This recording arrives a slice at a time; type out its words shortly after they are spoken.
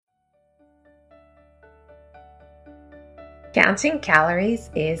Counting calories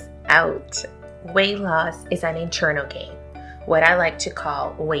is out. Weight loss is an internal game, what I like to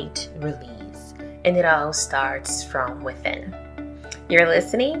call weight release, and it all starts from within. You're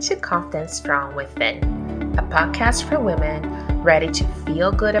listening to Confidence from Within, a podcast for women ready to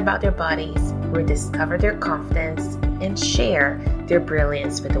feel good about their bodies, rediscover their confidence, and share their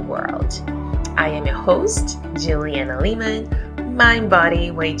brilliance with the world. I am your host, Juliana Lehman, mind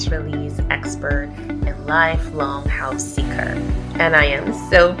body weight release expert and lifelong health seeker. And I am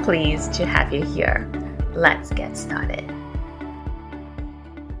so pleased to have you here. Let's get started.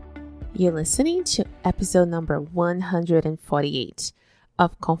 You're listening to episode number 148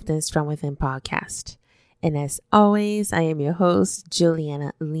 of Confidence from Within podcast. And as always, I am your host,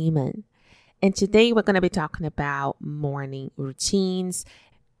 Juliana Lehman. And today we're going to be talking about morning routines.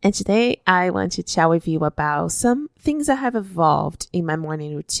 And today I want to chat with you about some things that have evolved in my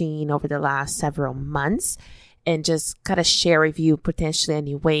morning routine over the last several months and just kind of share with you potentially a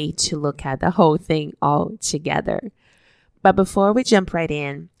new way to look at the whole thing all together. But before we jump right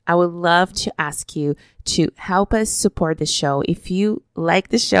in, I would love to ask you to help us support the show. If you like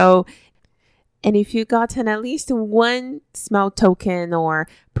the show and if you've gotten at least one small token or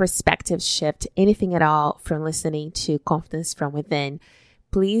perspective shift, anything at all from listening to Confidence from Within,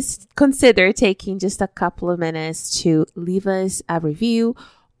 please consider taking just a couple of minutes to leave us a review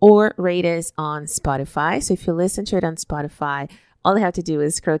or rate us on Spotify. So if you listen to it on Spotify, all you have to do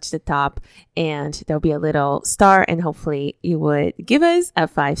is scroll to the top and there'll be a little star, and hopefully you would give us a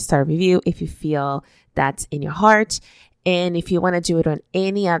 5-star review if you feel that's in your heart. And if you want to do it on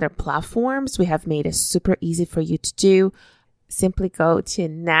any other platforms, we have made it super easy for you to do. Simply go to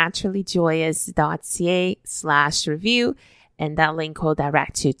naturallyjoyous.ca/review. And that link will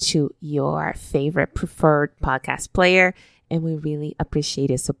direct you to your favorite preferred podcast player. And we really appreciate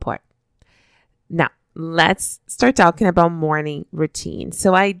your support. Now, let's start talking about morning routine.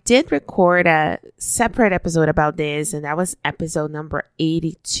 So I did record a separate episode about this, and that was episode number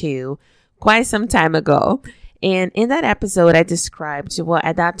 82, quite some time ago. And in that episode, I described what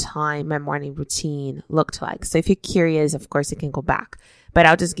at that time my morning routine looked like. So if you're curious, of course, you can go back. But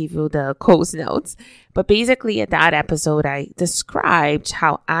I'll just give you the Coles notes. But basically at that episode, I described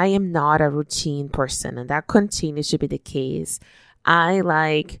how I am not a routine person, and that continues to be the case. I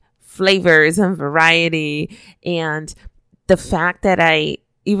like flavors and variety, and the fact that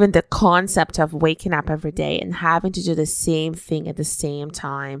even the concept of waking up every day and having to do the same thing at the same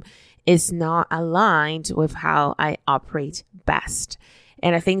time is not aligned with how I operate best.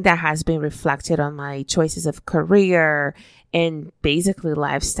 And I think that has been reflected on my choices of career and basically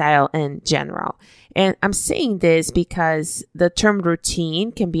lifestyle in general. And I'm saying this because the term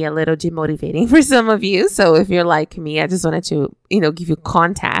routine can be a little demotivating for some of you. So if you're like me, I just wanted to, give you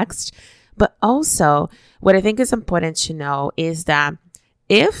context. But also what I think is important to know is that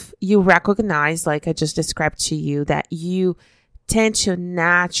if you recognize, like I just described to you, that you tend to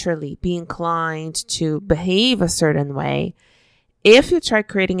naturally be inclined to behave a certain way, if you try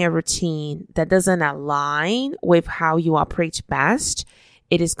creating a routine that doesn't align with how you operate best,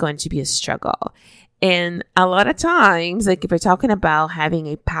 it is going to be a struggle. And a lot of times, like if we're talking about having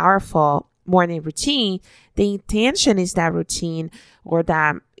a powerful morning routine, the intention is that routine or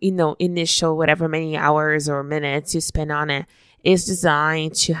that, initial whatever many hours or minutes you spend on it is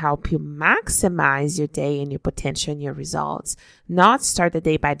designed to help you maximize your day and your potential and your results, not start the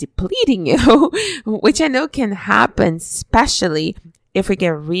day by depleting you, which I know can happen, especially if we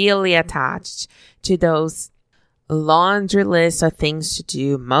get really attached to those laundry lists of things to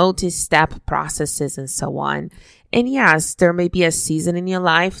do, multi-step processes, and so on. And yes, there may be a season in your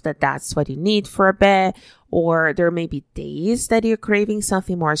life that's what you need for a bit, or there may be days that you're craving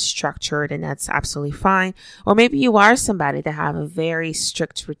something more structured, and that's absolutely fine. Or maybe you are somebody that have a very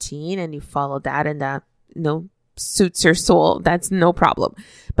strict routine and you follow that and that, suits your soul. That's no problem.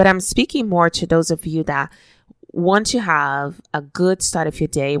 But I'm speaking more to those of you that want to have a good start of your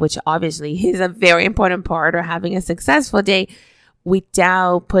day, which obviously is a very important part of having a successful day,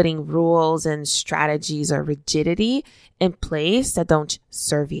 without putting rules and strategies or rigidity in place that don't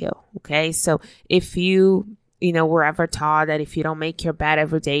serve you. Okay. So if you, were ever taught that if you don't make your bed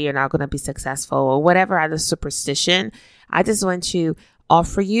every day, you're not going to be successful, or whatever other superstition, I just want to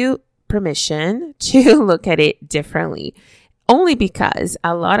offer you permission to look at it differently. Only because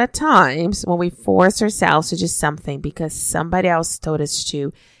a lot of times when we force ourselves to do something because somebody else told us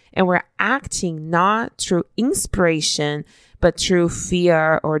to, and we're acting not through inspiration, but through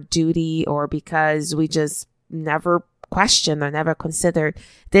fear or duty, or because we just never questioned or never considered,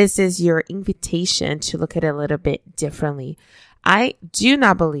 this is your invitation to look at it a little bit differently. I do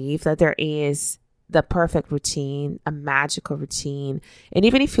not believe that there is the perfect routine, a magical routine. And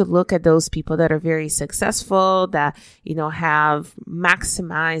even if you look at those people that are very successful, that, have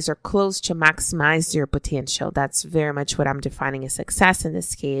maximized or close to maximize their potential, that's very much what I'm defining as success in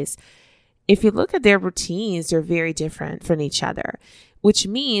this case. If you look at their routines, they're very different from each other, which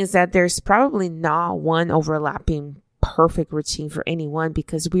means that there's probably not one overlapping perfect routine for anyone,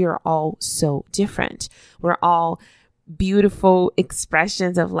 because we are all so different. We're all beautiful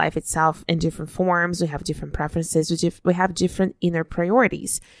expressions of life itself in different forms. We have different preferences. We have different inner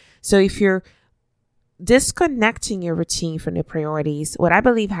priorities. So if you're disconnecting your routine from the priorities, what I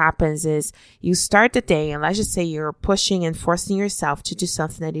believe happens is you start the day, and let's just say you're pushing and forcing yourself to do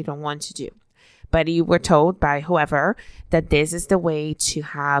something that you don't want to do. But you were told by whoever that this is the way to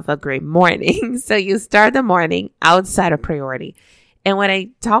have a great morning. So you start the morning outside of priority. And when I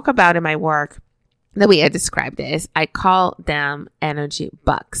talk about in my work, the way I describe this, I call them energy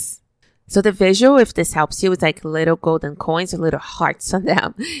bucks. So the visual, if this helps you, is like little golden coins or little hearts on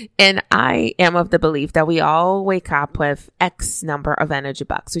them. And I am of the belief that we all wake up with X number of energy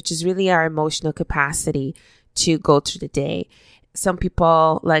bucks, which is really our emotional capacity to go through the day. Some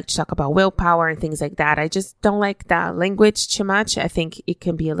people like to talk about willpower and things like that. I just don't like that language too much. I think it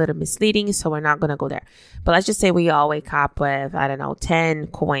can be a little misleading, so we're not going to go there. But let's just say we all wake up with, 10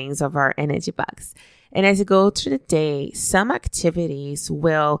 coins of our energy bucks. And as you go through the day, some activities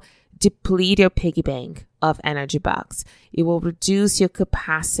will deplete your piggy bank of energy bucks. It will reduce your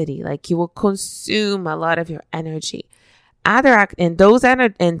capacity, like you will consume a lot of your energy. Those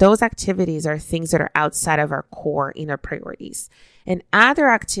activities are things that are outside of our core inner priorities. And other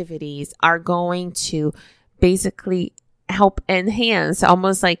activities are going to basically help enhance,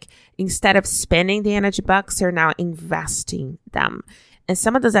 almost like instead of spending the energy bucks, you're now investing them. And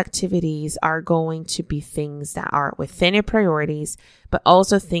some of those activities are going to be things that are within your priorities, but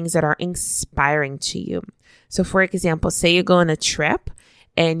also things that are inspiring to you. So for example, say you go on a trip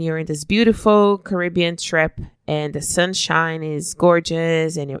and you're in this beautiful Caribbean trip and the sunshine is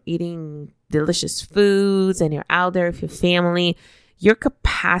gorgeous and you're eating delicious foods and you're out there with your family. Your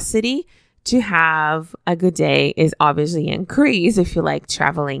capacity to have a good day is obviously increased if you like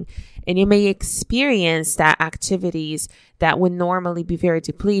traveling. And you may experience that activities that would normally be very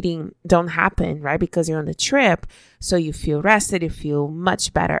depleting don't happen, right? Because you're on the trip. So you feel rested, you feel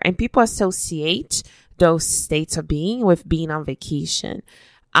much better. And people associate those states of being with being on vacation.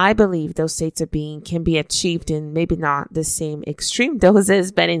 I believe those states of being can be achieved in maybe not the same extreme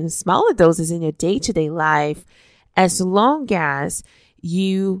doses, but in smaller doses in your day-to-day life, as long as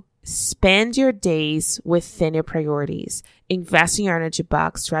you spend your days within your priorities, investing your energy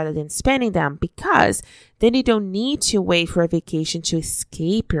bucks rather than spending them, because then you don't need to wait for a vacation to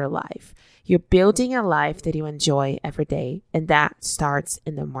escape your life. You're building a life that you enjoy every day, and that starts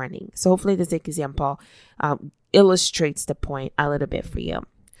in the morning. So hopefully this example illustrates the point a little bit for you.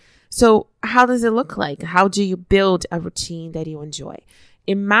 So how does it look like? How do you build a routine that you enjoy?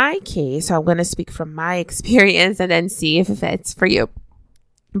 In my case, I'm going to speak from my experience and then see if it fits for you.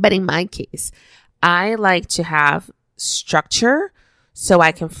 But in my case, I like to have structure so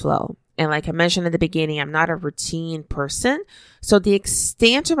I can flow. And like I mentioned at the beginning, I'm not a routine person. So the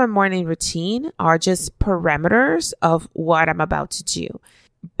extent of my morning routine are just parameters of what I'm about to do.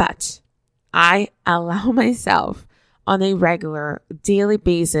 But I allow myself on a regular daily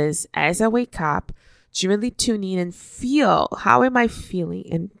basis as I wake up to really tune in and feel how am I feeling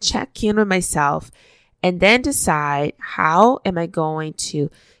and check in with myself, and then decide how am I going to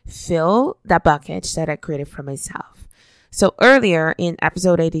fill that bucket that I created for myself. So earlier in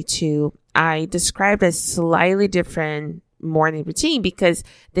episode 82, I described a slightly different morning routine because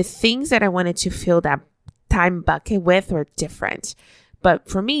the things that I wanted to fill that time bucket with were different. But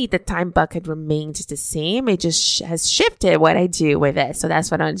for me, the time bucket remained the same. It just has shifted what I do with it. So that's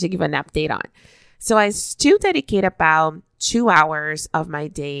what I wanted to give an update on. So I still dedicate about 2 hours of my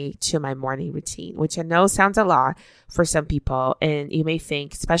day to my morning routine, which I know sounds a lot for some people. And you may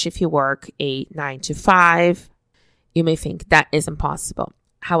think, especially if you work 9 to 5, you may think that is impossible.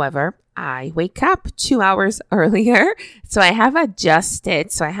 However, I wake up 2 hours earlier. So I have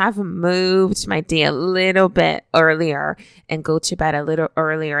adjusted. So I have moved my day a little bit earlier and go to bed a little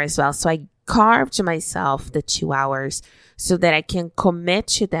earlier as well. So I carved myself the 2 hours so that I can commit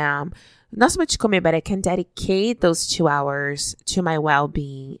to them. Not so much commit, but I can dedicate those 2 hours to my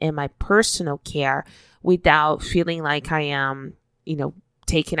well-being and my personal care without feeling like I am,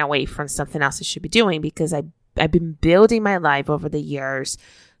 taken away from something else I should be doing, because I've been building my life over the years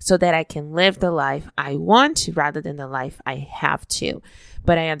so that I can live the life I want to rather than the life I have to.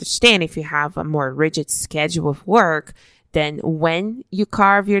 But I understand if you have a more rigid schedule of work, Then when you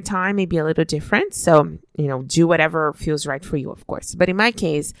carve your time may be a little different. So, do whatever feels right for you, of course. But in my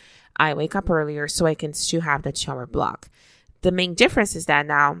case, I wake up earlier so I can still have that shower block. The main difference is that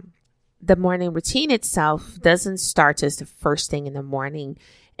now the morning routine itself doesn't start as the first thing in the morning.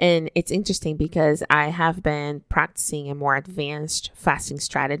 And it's interesting because I have been practicing a more advanced fasting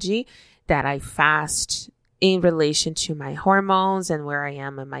strategy that I fast in relation to my hormones and where I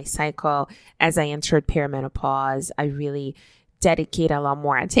am in my cycle. As I entered perimenopause, I really dedicate a lot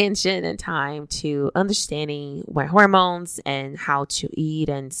more attention and time to understanding my hormones and how to eat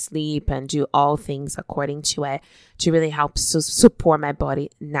and sleep and do all things according to it to really help support my body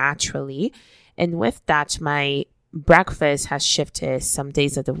naturally. And with that, my breakfast has shifted some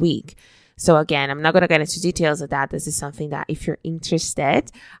days of the week. So again, I'm not going to get into details of that. This is something that if you're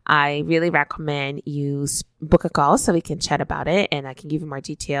interested, I really recommend you book a call so we can chat about it and I can give you more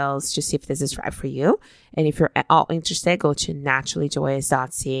details to see if this is right for you. And if you're at all interested, go to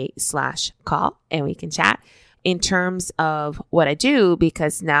naturallyjoyous.ca/call and we can chat. In terms of what I do,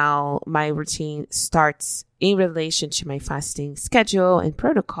 because now my routine starts in relation to my fasting schedule and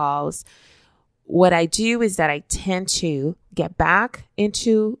protocols, what I do is that I tend to get back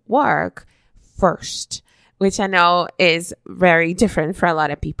into work first, which I know is very different for a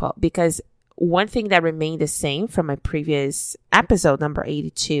lot of people, because one thing that remained the same from my previous episode, number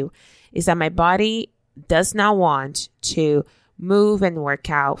 82, is that my body does not want to move and work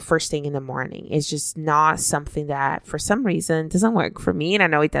out first thing in the morning. It's just not something that for some reason doesn't work for me. And I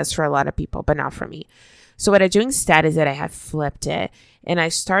know it does for a lot of people, but not for me. So what I do instead is that I have flipped it and I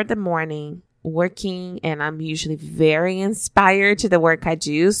start the morning working, and I'm usually very inspired to the work I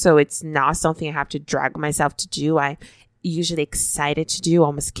do. So it's not something I have to drag myself to do. I'm usually excited to do,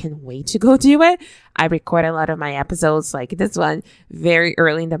 almost can't wait to go do it. I record a lot of my episodes like this one very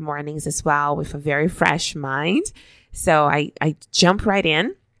early in the mornings as well with a very fresh mind. So I jump right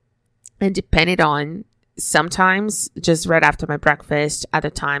in, and depending on sometimes just right after my breakfast, other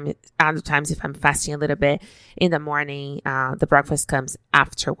times if I'm fasting a little bit in the morning, the breakfast comes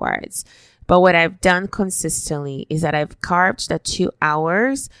afterwards. But what I've done consistently is that I've carved the 2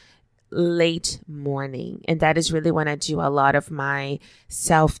 hours late morning. And that is really when I do a lot of my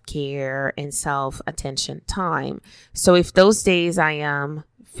self-care and self-attention time. So if those days I am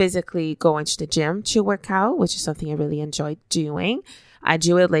physically going to the gym to work out, which is something I really enjoy doing, I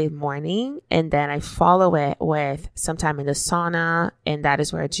do it late morning, and then I follow it with some time in the sauna, and that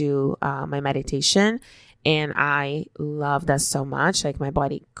is where I do my meditation. And I love that so much. Like my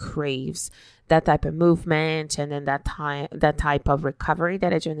body craves that type of movement, and then that type of recovery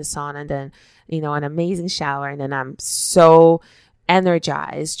that I do in the sauna, and then, an amazing shower. And then I'm so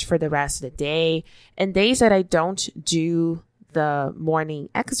energized for the rest of the day. And days that I don't do the morning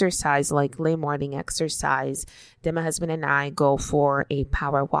exercise, like late morning exercise, then my husband and I go for a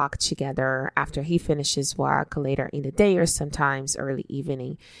power walk together after he finishes work later in the day or sometimes early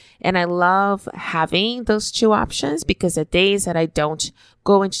evening. And I love having those two options because the days that I don't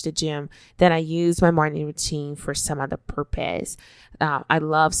go into the gym, then I use my morning routine for some other purpose. I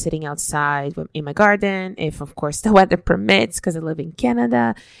love sitting outside in my garden, if of course the weather permits, because I live in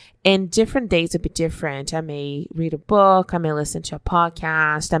Canada. And different days would be different. I may read a book. I may listen to a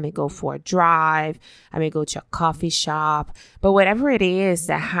podcast. I may go for a drive. I may go to a coffee shop. But whatever it is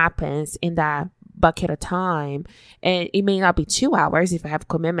that happens in that bucket of time, and it may not be 2 hours. If I have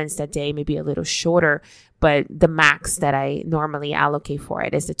commitments that day, maybe a little shorter, but the max that I normally allocate for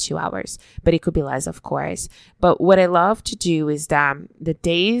it is the 2 hours, but it could be less, of course. But what I love to do is that the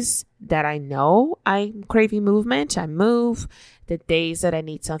days that I know I'm craving movement, I move. The days that I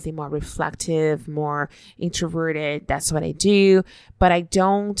need something more reflective, more introverted, that's what I do. But I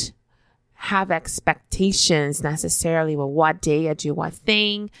don't have expectations necessarily with what day I do what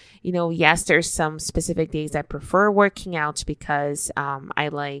thing. Yes, there's some specific days I prefer working out because I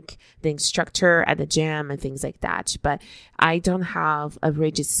like the instructor at the gym and things like that. But I don't have a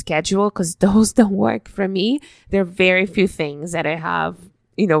rigid schedule because those don't work for me. There are very few things that I have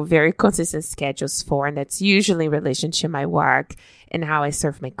very consistent schedules for, and that's usually in relation to my work and how I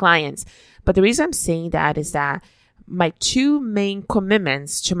serve my clients. But the reason I'm saying that is that my two main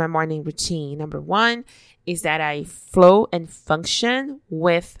commitments to my morning routine, number one, is that I flow and function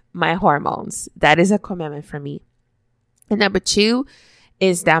with my hormones. That is a commitment for me. And number two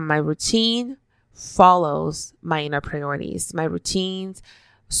is that my routine follows my inner priorities. My routines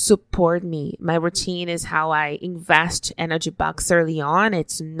support me. My routine is how I invest energy bucks early on.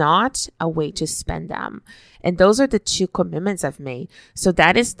 It's not a way to spend them. And those are the two commitments I've made. So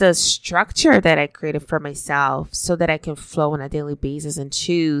that is the structure that I created for myself so that I can flow on a daily basis and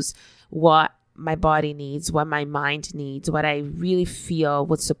choose what my body needs, what my mind needs, what I really feel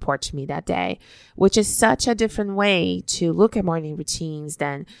would support me that day, which is such a different way to look at morning routines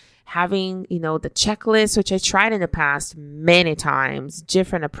than having, the checklist, which I tried in the past many times,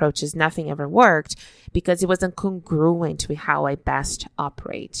 different approaches, nothing ever worked because it wasn't congruent with how I best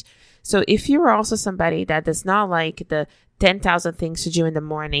operate. So if you're also somebody that does not like the 10,000 things to do in the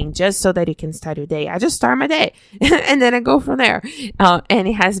morning just so that you can start your day, I just start my day and then I go from there. And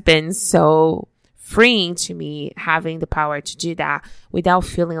it has been so freeing to me having the power to do that without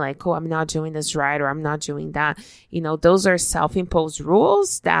feeling like, oh, I'm not doing this right or I'm not doing that. Those are self-imposed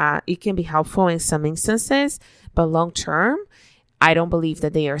rules that it can be helpful in some instances, but long term, I don't believe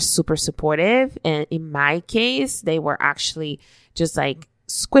that they are super supportive. And in my case, they were actually just like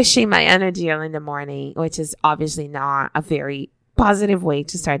squishing my energy early in the morning, which is obviously not a very positive way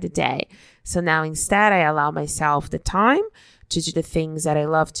to start the day. So now instead, I allow myself the time to do the things that I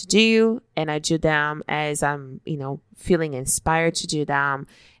love to do, and I do them as I'm, feeling inspired to do them,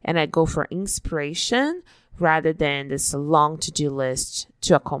 and I go for inspiration rather than this long to-do list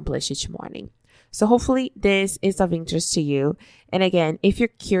to accomplish each morning. So hopefully this is of interest to you. And again, if you're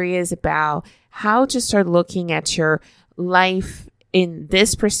curious about how to start looking at your life in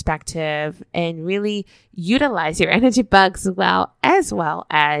this perspective and really utilize your energy bugs as well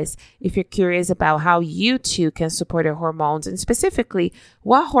as if you're curious about how you too can support your hormones, and specifically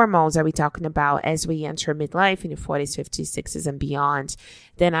what hormones are we talking about as we enter midlife in your 40s, 50s, 60s and beyond,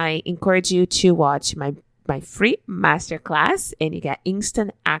 then I encourage you to watch my free masterclass, and you get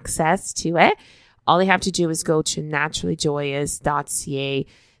instant access to it. All you have to do is go to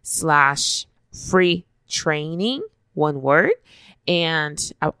naturallyjoyous.ca/free training, one word.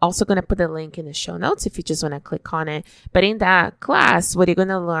 And I'm also going to put a link in the show notes if you just want to click on it. But in that class, what you're going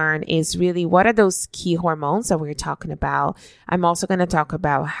to learn is really what are those key hormones that we're talking about. I'm also going to talk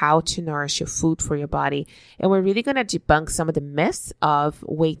about how to nourish your food for your body. And we're really going to debunk some of the myths of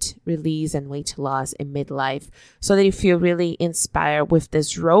weight release and weight loss in midlife so that you feel really inspired with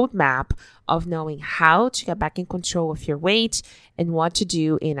this roadmap of knowing how to get back in control of your weight and what to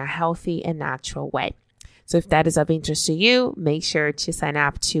do in a healthy and natural way. So if that is of interest to you, make sure to sign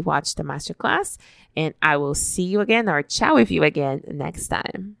up to watch the masterclass, and I will see you again or chat with you again next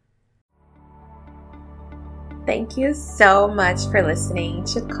time. Thank you so much for listening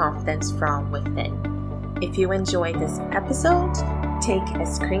to Confidence from Within. If you enjoyed this episode, take a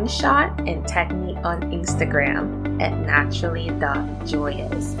screenshot and tag me on Instagram at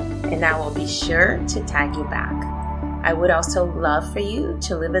naturally.joyous, and I will be sure to tag you back. I would also love for you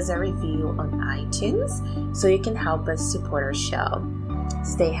to leave us a review on iTunes so you can help us support our show.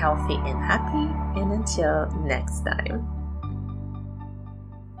 Stay healthy and happy, and until next time.